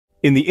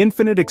In the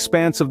infinite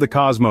expanse of the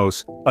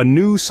cosmos, a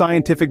new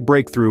scientific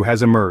breakthrough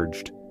has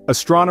emerged.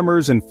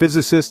 Astronomers and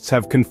physicists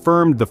have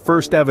confirmed the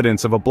first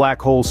evidence of a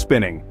black hole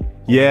spinning.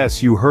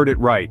 Yes, you heard it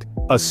right,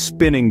 a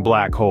spinning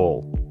black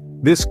hole.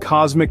 This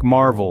cosmic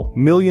marvel,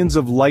 millions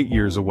of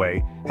light-years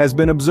away, has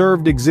been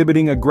observed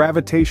exhibiting a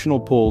gravitational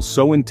pull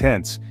so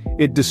intense,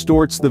 it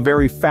distorts the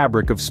very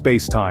fabric of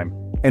space-time,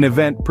 an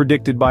event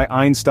predicted by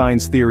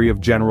Einstein's theory of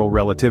general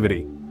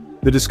relativity.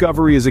 The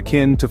discovery is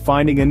akin to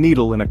finding a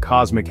needle in a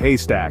cosmic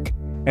haystack,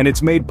 and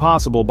it's made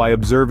possible by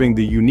observing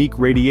the unique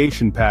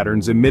radiation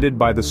patterns emitted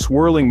by the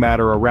swirling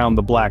matter around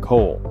the black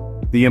hole.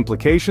 The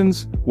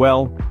implications?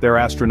 Well, they're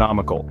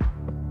astronomical.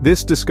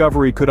 This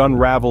discovery could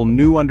unravel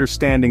new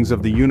understandings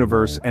of the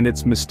universe and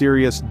its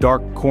mysterious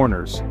dark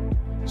corners.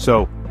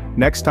 So,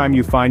 next time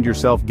you find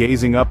yourself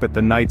gazing up at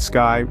the night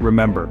sky,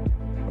 remember,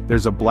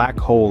 there's a black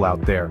hole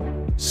out there,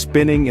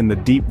 spinning in the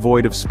deep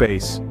void of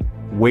space,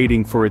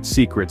 waiting for its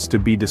secrets to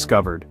be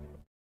discovered.